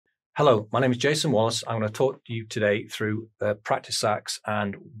Hello, my name is Jason Wallace. I'm going to talk to you today through practice SACs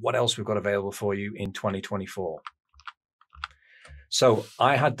and what else we've got available for you in 2024. So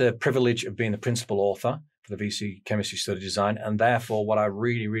I had the privilege of being the principal author for the VCE chemistry study design, and therefore what I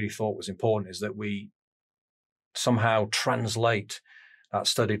really thought was important is that we somehow translate that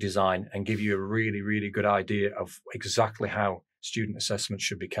study design and give you a really good idea of exactly how student assessment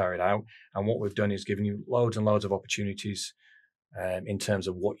should be carried out. And what we've done is given you loads and loads of opportunities in terms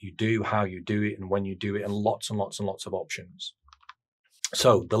of what you do, how you do it, and when you do it, and lots of options.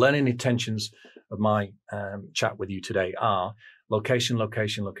 So the learning intentions of my chat with you today are location.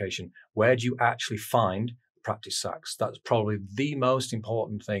 Where do you actually find practice SACs? That's probably the most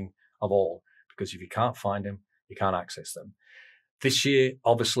important thing of all, because if you can't find them, you can't access them. This year,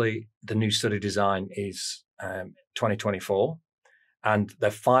 obviously, the new study design is 2024, and there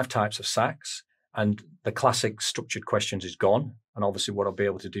are 5 types of SACs. And the classic structured questions is gone. And obviously what I'll be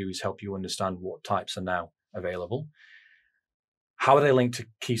able to do is help you understand what types are now available. How are they linked to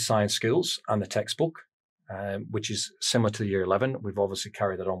key science skills and the textbook, which is similar to year 11. We've obviously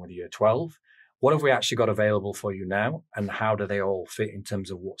carried that on with year 12. What have we actually got available for you now? And how do they all fit in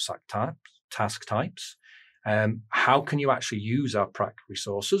terms of what SAC types, task types? How can you actually use our PRAC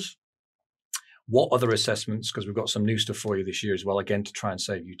resources? What other assessments, because we've got some new stuff for you this year as well, again, to try and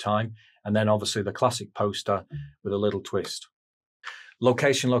save you time. And then obviously the classic poster with a little twist.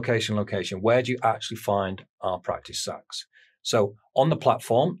 Location. Where do you actually find our practice SACs? So on the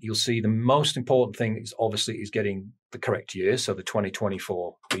platform, you'll see the most important thing is obviously is getting the correct year. So the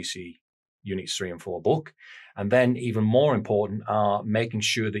 2024 VCE Units 3 and 4 book. And then even more important are making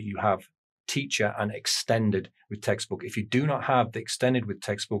sure that you have teacher and extended with textbook. If you do not have the extended with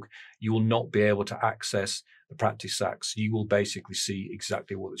textbook, you will not be able to access the practice SACs. You will basically see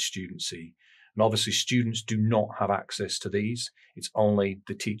exactly what the students see. And obviously students do not have access to these. It's only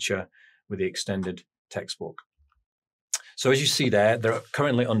the teacher with the extended textbook. So as you see there, they're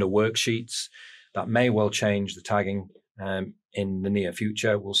currently under worksheets. That may well change the tagging in the near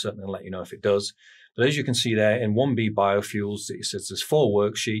future. We'll certainly let you know if it does. But as you can see there, in 1B biofuels, it says there's 4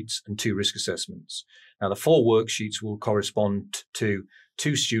 worksheets and 2 risk assessments. Now, the 4 worksheets will correspond to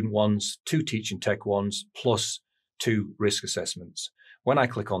 2 student ones, 2 teaching tech ones, plus 2 risk assessments. When I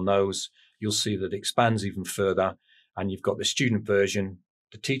click on those, you'll see that it expands even further, and you've got the student version,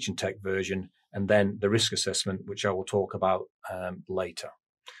 the teaching tech version, and then the risk assessment, which I will talk about later.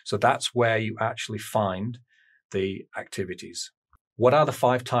 So that's where you actually find the activities. What are the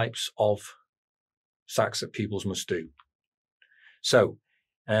 5 types of SACs that pupils must do? So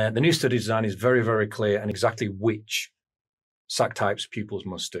the new study design is very clear and exactly which SAC types pupils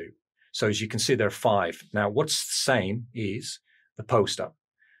must do. So as you can see, there are 5. Now, what's the same is the poster.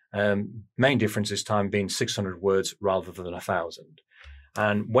 Main difference this time being 600 words rather than 1,000.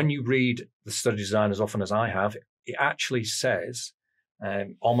 And when you read the study design as often as I have, it actually says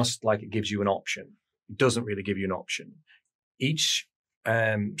almost like it gives you an option. It doesn't really give you an option. Each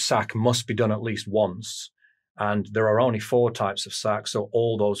SAC must be done at least once, and there are only 4 types of SAC, so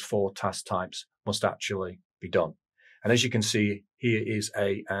all those 4 task types must actually be done. And as you can see, here is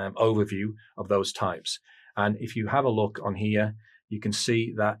a overview of those types. And if you have a look on here, you can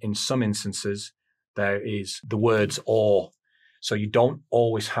see that in some instances there is the words or, so you don't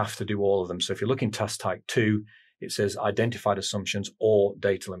always have to do all of them. So if you look in task type 2, it says identified assumptions or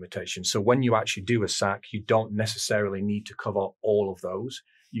data limitations. So when you actually do a SAC, you don't necessarily need to cover all of those.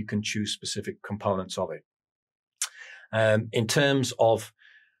 You can choose specific components of it. In terms of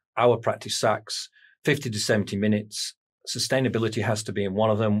our practice SACs, 50 to 70 minutes. Sustainability has to be in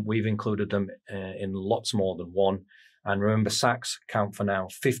one of them. We've included them in lots more than one. And remember, SACs count for now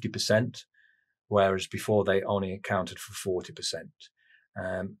 50%, whereas before they only accounted for 40%.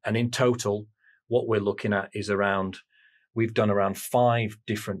 And in total, what we're looking at is we've done around 5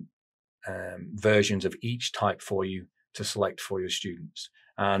 different versions of each type for you to select for your students.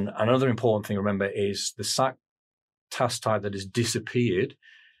 And another important thing to remember is the SAC task type that has disappeared.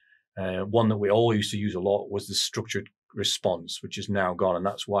 One that we all used to use a lot was the structured response, which is now gone. And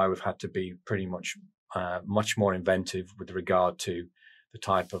that's why we've had to be pretty much more inventive with regard to the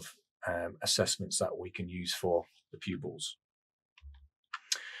type of assessments that we can use for the pupils.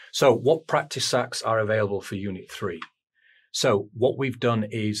 So what practice SACs are available for Unit 3? So what we've done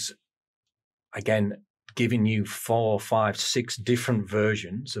is, again, giving you 4, 5, 6 different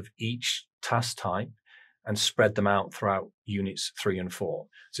versions of each task type and spread them out throughout Units 3 and 4.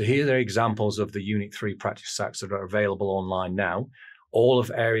 So here are examples of the Unit 3 practice SACs that are available online now. All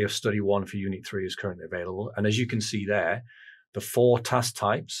of Area of Study 1 for Unit 3 is currently available. And as you can see there, the 4 task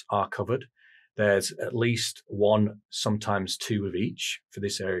types are covered. there's at least one, sometimes two of each for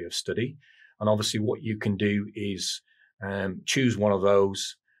this area of study. And obviously what you can do is choose one of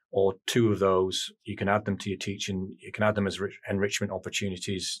those or two of those. You can add them to your teaching. You can add them as enrichment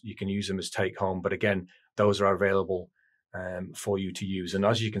opportunities. You can use them as take home. But again, those are available for you to use. And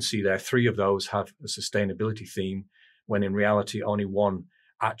as you can see there, 3 of those have a sustainability theme, when in reality, only one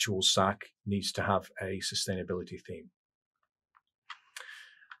actual SAC needs to have a sustainability theme.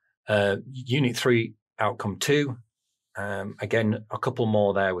 Unit 3, outcome 2. Again, a couple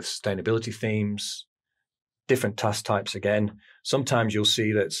more there with sustainability themes, different task types again. Sometimes you'll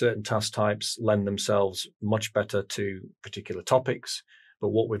see that certain task types lend themselves much better to particular topics, but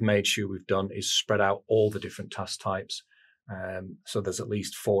what we've made sure we've done is spread out all the different task types. So there's at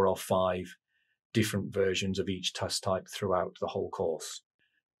least 4 or 5 different versions of each task type throughout the whole course.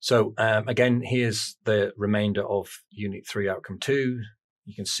 So again, here's the remainder of Unit 3, Outcome 2.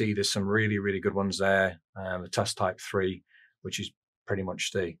 You can see there's some really, really good ones there. The task type 3, which is pretty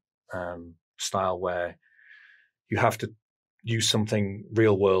much the style where you have to use something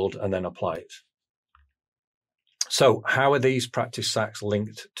real world and then apply it. So how are these practice SACs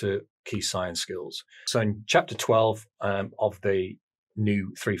linked to key science skills? So in chapter 12 of the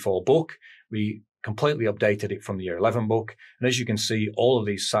new 3-4 book, we completely updated it from the year 11 book. And as you can see, all of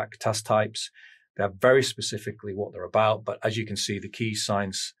these SAC task types, they're very specifically what they're about. But as you can see, the key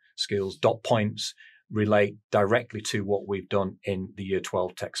science skills dot points relate directly to what we've done in the year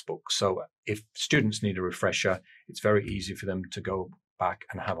 12 textbook. So if students need a refresher, it's very easy for them to go back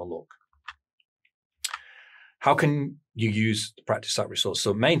and have a look. How can you use the practice SAC resource?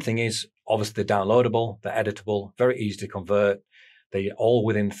 So main thing is obviously they're downloadable, they're editable, very easy to convert. They're all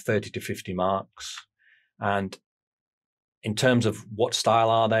within 30 to 50 marks. And in terms of what style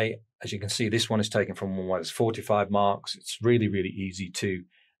are they, as you can see, this one is taken from one where it's 45 marks. It's really, really easy to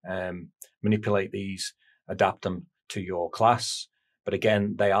manipulate these, adapt them to your class. But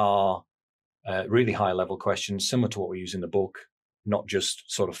again, they are really high level questions, similar to what we use in the book, not just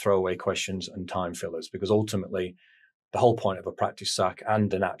sort of throwaway questions and time fillers, because ultimately the whole point of a practice SAC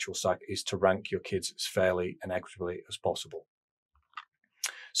and an actual SAC is to rank your kids as fairly and equitably as possible.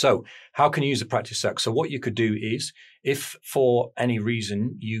 So how can you use a practice SAC? So what you could do is, if for any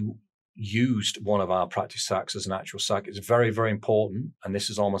reason you used one of our practice SACs as an actual SAC, it's very, very important, and this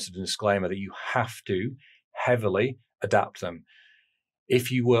is almost a disclaimer, that you have to heavily adapt them.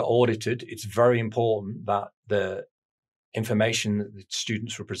 If you were audited, it's very important that the information that the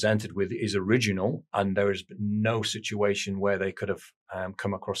students were presented with is original, and there is no situation where they could have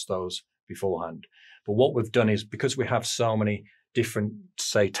come across those beforehand. But what we've done is, because we have so many different,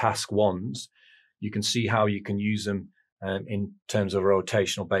 say, task ones, you can see how you can use them in terms of a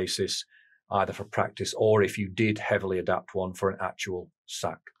rotational basis, either for practice or if you did heavily adapt one for an actual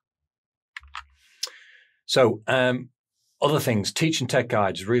SAC. So other things, teach and tech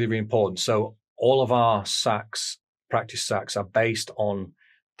guides, really, really important. So all of our SACs, practice SACs, are based on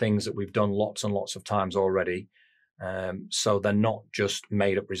things that we've done lots and lots of times already. So they're not just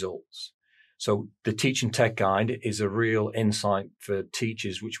made up results. So the Teach and Tech Guide is a real insight for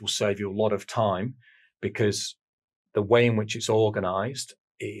teachers, which will save you a lot of time, because the way in which it's organized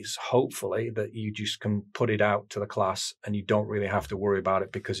is hopefully that you just can put it out to the class and you don't really have to worry about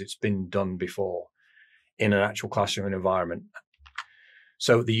it because it's been done before in an actual classroom environment.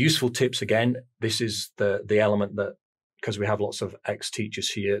 So the useful tips, again, this is the element that, because we have lots of ex-teachers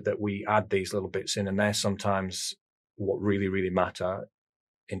here, that we add these little bits in, and they're sometimes what really, really matter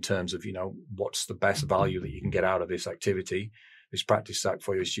in terms of, what's the best value that you can get out of this activity, this practice SAC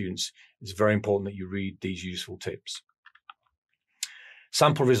for your students. It's very important that you read these useful tips.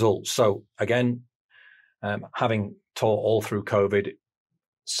 Sample results. So again, having taught all through COVID,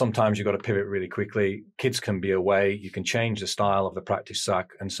 sometimes you've got to pivot really quickly. Kids can be away. You can change the style of the practice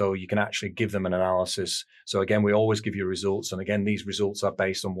SAC, and so you can actually give them an analysis. So again, we always give you results. And again, these results are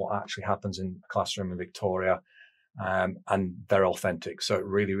based on what actually happens in a classroom in Victoria. And they're authentic. So it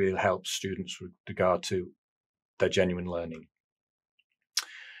really, really helps students with regard to their genuine learning.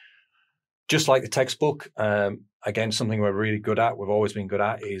 Just like the textbook, again, something we're really good at, we've always been good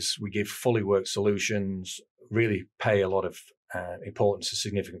at, is we give fully worked solutions, really pay a lot of importance to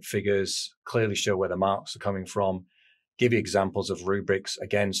significant figures, clearly show where the marks are coming from, give you examples of rubrics.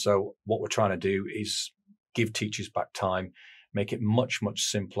 Again, so what we're trying to do is give teachers back time, make it much, much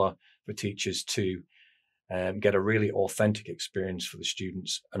simpler for teachers to get a really authentic experience for the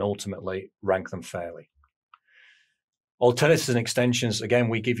students and ultimately rank them fairly. Alternatives and extensions, again,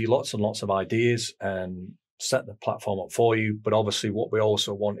 we give you lots and lots of ideas and set the platform up for you. But obviously what we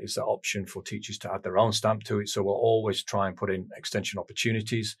also want is the option for teachers to add their own stamp to it. So we'll always try and put in extension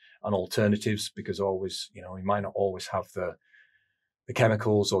opportunities and alternatives, because always, we might not always have the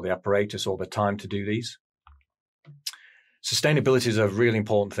chemicals or the apparatus or the time to do these. Sustainability is a really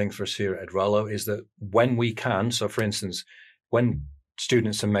important thing for us here at Edrolo, is that when we can, so for instance, when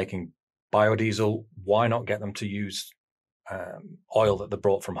students are making biodiesel, why not get them to use oil that they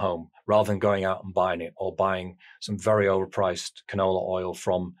brought from home rather than going out and buying it, or buying some very overpriced canola oil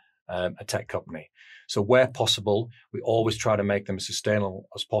from a tech company. So where possible, we always try to make them as sustainable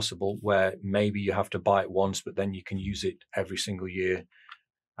as possible, where maybe you have to buy it once, but then you can use it every single year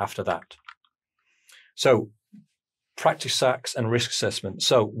after that. So practice SACs and risk assessment.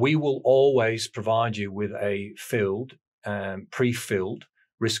 So we will always provide you with a pre-filled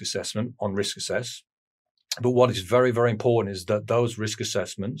risk assessment on Risk Assess. But what is very, very important is that those risk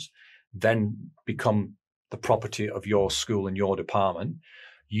assessments then become the property of your school and your department.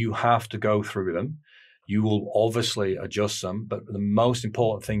 You have to go through them. You will obviously adjust them, but the most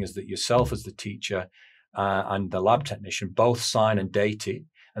important thing is that yourself as the teacher and the lab technician both sign and date it,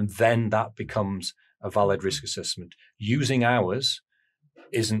 and then that becomes a valid risk assessment. Using ours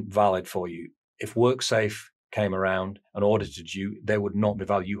isn't valid for you. If WorkSafe came around and audited you, they would not be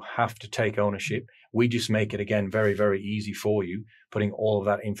valid. You have to take ownership. We just make it, again, very, very easy for you, putting all of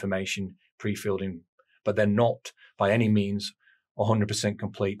that information pre-filled in, but they're not by any means 100%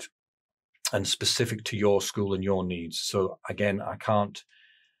 complete and specific to your school and your needs. So again, I can't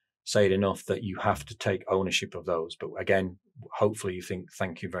say it enough that you have to take ownership of those. But again, hopefully you think,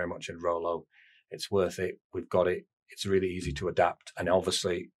 thank you very much, Edrolo. It's worth it. We've got it. It's really easy to adapt. And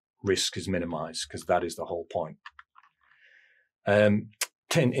obviously risk is minimized, because that is the whole point.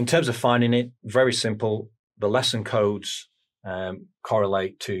 In terms of finding it, very simple. The lesson codes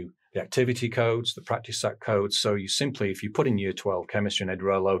correlate to the activity codes, the practice SAC codes. So you simply, if you put in Year 12 chemistry in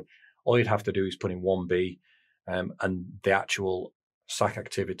Edrolo, all you'd have to do is put in 1B, and the actual SAC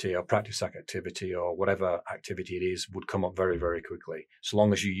activity or practice SAC activity or whatever activity it is would come up very, very quickly, so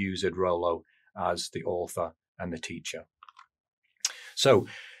long as you use Edrolo as the author and the teacher. So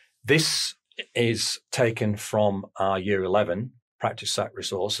this is taken from our Year 11 practice SAC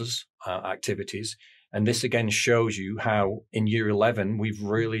resources activities. And this again shows you how in Year 11, we've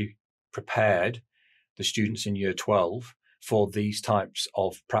really prepared the students in Year 12 for these types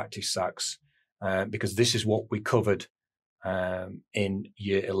of practice SACs, because this is what we covered in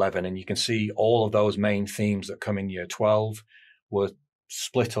Year 11. And you can see all of those main themes that come in Year 12 were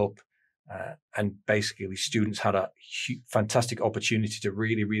split up. And basically students had a fantastic opportunity to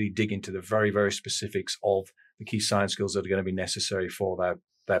really, really dig into the very, very specifics of the key science skills that are going to be necessary for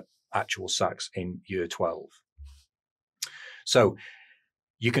their actual SACs in Year 12. So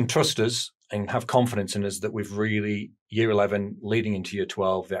you can trust us and have confidence in us that we've really, Year 11 leading into Year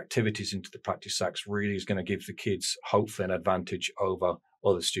 12, the activities into the practice SACs really is going to give the kids hopefully an advantage over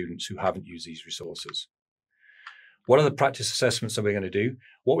other students who haven't used these resources. What are the practice assessments that we're going to do?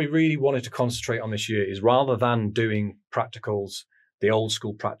 What we really wanted to concentrate on this year is, rather than doing practicals, the old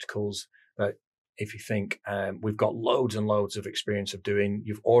school practicals that if you think we've got loads and loads of experience of doing,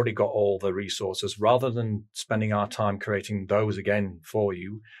 you've already got all the resources, rather than spending our time creating those again for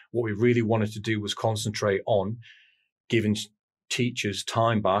you, what we really wanted to do was concentrate on giving teachers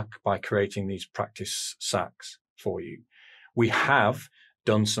time back by creating these practice SACs for you. We have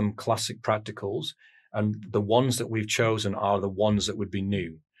done some classic practicals, and the ones that we've chosen are the ones that would be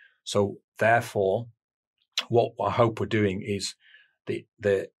new. So therefore, what I hope we're doing is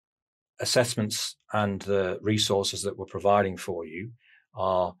the assessments and the resources that we're providing for you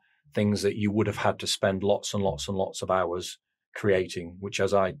are things that you would have had to spend lots and lots and lots of hours creating, which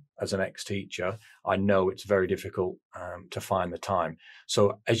as an ex-teacher, I know it's very difficult to find the time.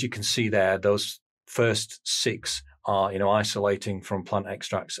 So as you can see there, those first 6 are, isolating from plant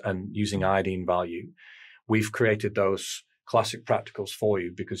extracts and using iodine value. We've created those classic practicals for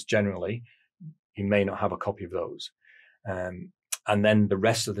you because generally you may not have a copy of those. And then the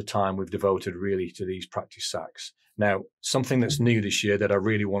rest of the time we've devoted really to these practice SACs. Now, something that's new this year that I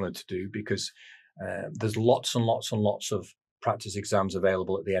really wanted to do, because there's lots and lots and lots of practice exams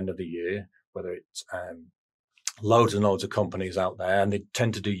available at the end of the year, whether it's loads and loads of companies out there, and they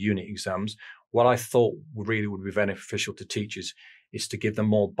tend to do unit exams. What I thought really would be beneficial to teachers is to give them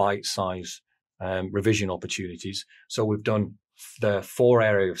more bite-sized revision opportunities. So we've done the 4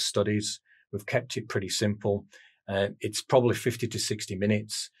 area of studies. We've kept it pretty simple. It's probably 50 to 60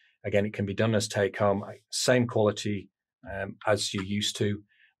 minutes. Again, it can be done as take-home, same quality as you're used to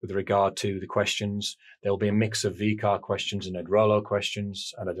with regard to the questions. There'll be a mix of VCAR questions and Edrolo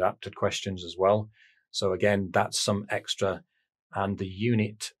questions and adapted questions as well. So again, that's some extra. And the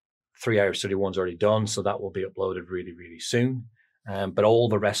Unit 3 area study one's already done, so that will be uploaded really, really soon. But all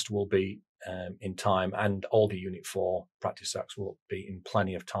the rest will be in time, and all the Unit 4 practice sacks will be in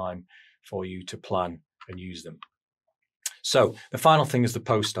plenty of time for you to plan and use them. So the final thing is the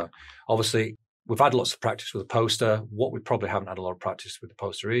poster. Obviously, we've had lots of practice with the poster. What we probably haven't had a lot of practice with the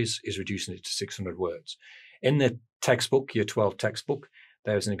poster is reducing it to 600 words. In the textbook, Year 12 textbook,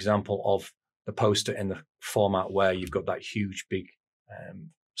 there's an example of the poster in the format where you've got that huge, big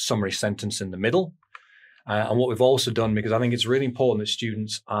summary sentence in the middle. And what we've also done, because I think it's really important that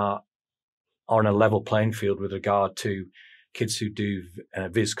students are on a level playing field with regard to kids who do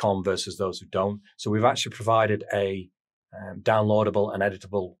VisCom versus those who don't. So we've actually provided a downloadable and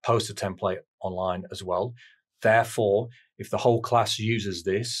editable poster template online as well. Therefore, if the whole class uses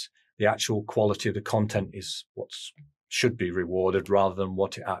this, the actual quality of the content is what should be rewarded rather than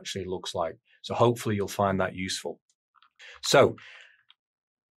what it actually looks like. So hopefully you'll find that useful. So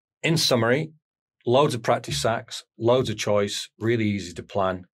in summary, loads of practice sacks, loads of choice, really easy to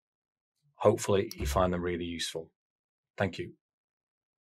plan. Hopefully you find them really useful. Thank you.